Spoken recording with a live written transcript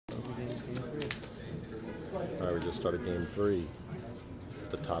just started game 3,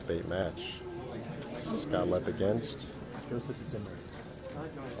 the top 8 match. Scott Lepp against Joseph Zimmers.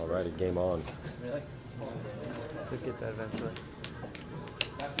 Alrighty, game on. Really? Could get that eventually.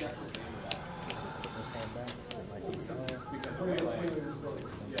 Put this hand back. It might be solid.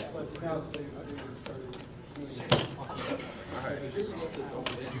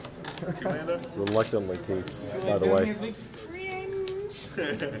 Reluctantly keeps, by the way.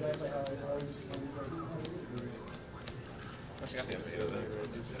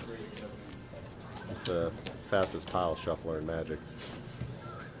 He's the fastest pile shuffler in Magic.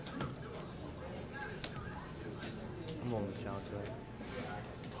 I'm on the challenge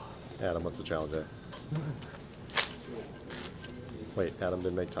right. Adam, what's the challenge at? Wait, Adam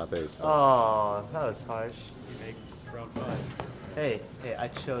didn't make top 8. So. Oh, that was harsh. You make round 5. Hey, I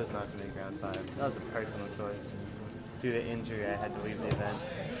chose not to make round 5. That was a personal choice. Due to injury, I had to leave the event.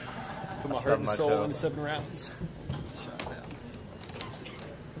 Put my heart and soul into 7 rounds.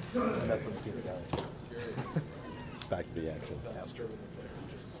 That's what keep it going. Back to the action. We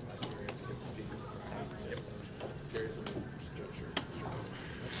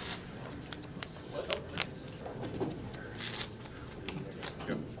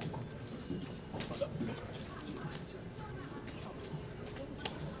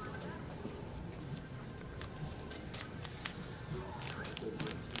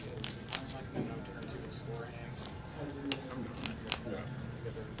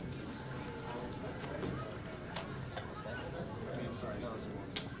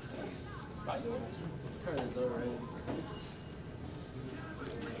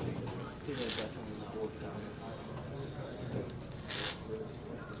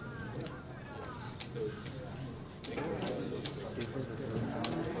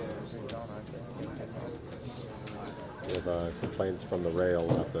have complaints from the rail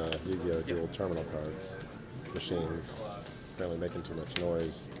about the Yu-Gi-Oh! Dual terminal cards machines apparently making too much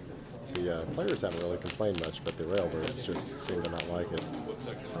noise. The players haven't really complained much, but the railbirds just seem to not like it.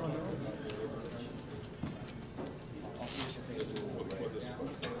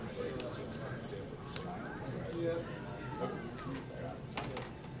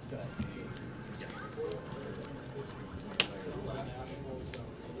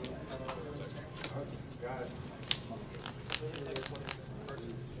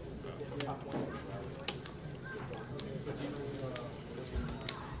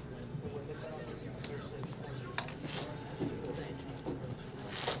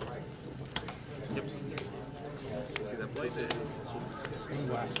 See that blade too?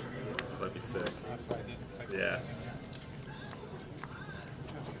 That'd be sick. That's why I didn't. Yeah.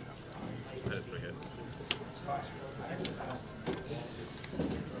 I just bring it.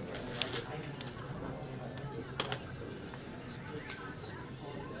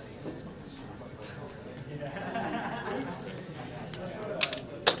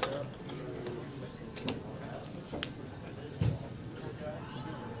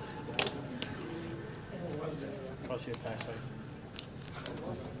 Cost you a pack fight.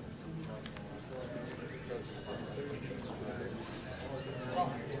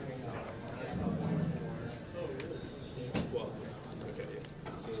 Well, okay,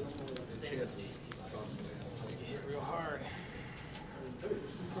 so the chances you hit real hard.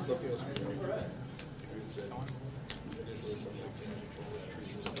 Something else would be great. If you would say initially something that can control that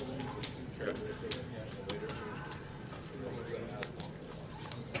creature's characteristic and later changed it. It doesn't say as long as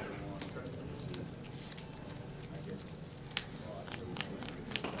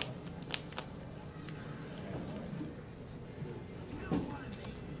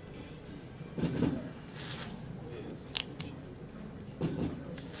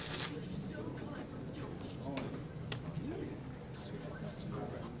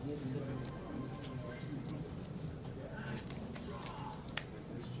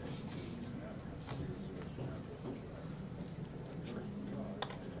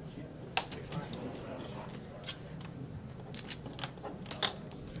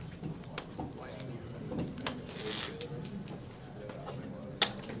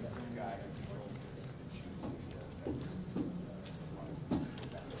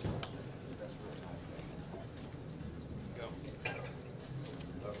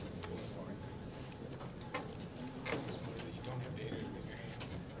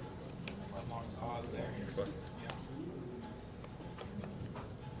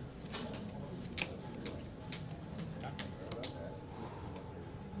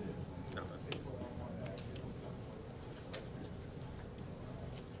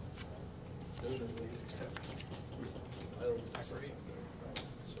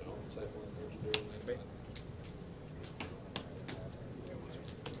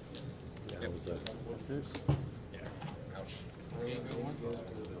Yeah, that was That's it. Yeah.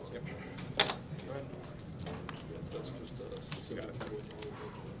 That's just specific.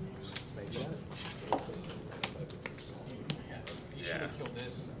 You should have killed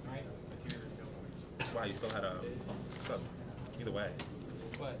this, right? Wow, you still had a sub. Either way.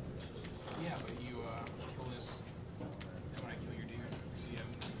 But yeah, but you kill this when I kill your dude. So you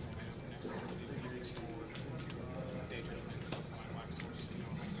have next turn to do your explore, day judgment, stuff, life source, you know,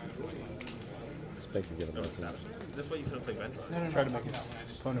 kind of like. Spanky get a No, it's not. message. This way you couldn't play bench. No, Try to make his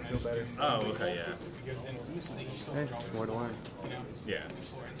opponent feel better. Oh, okay, yeah. Because then you still Hey, draw it's more to learn. you know, Yeah.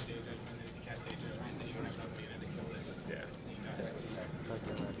 explore into day judgment, then if you cast day judgment, then you don't have to update it to kill this. Yeah. Then you know, It's like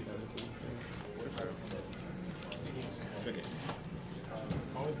a Good game.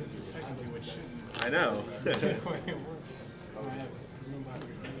 always the second two, which shouldn't I know. the way it works. Oh, yeah.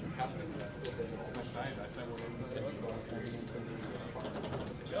 Have to. I said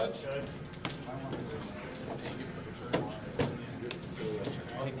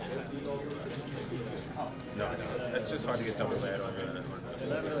No, I know. It's just hard to get double red on the.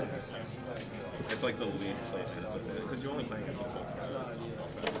 It's like the least played because you're only playing it for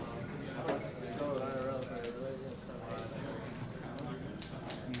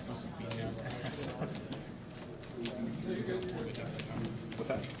What's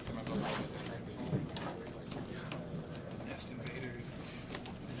that? Nest invaders.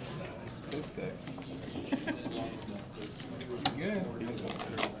 So sick. Good.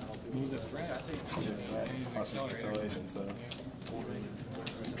 Moves a threat. Acceleration, so.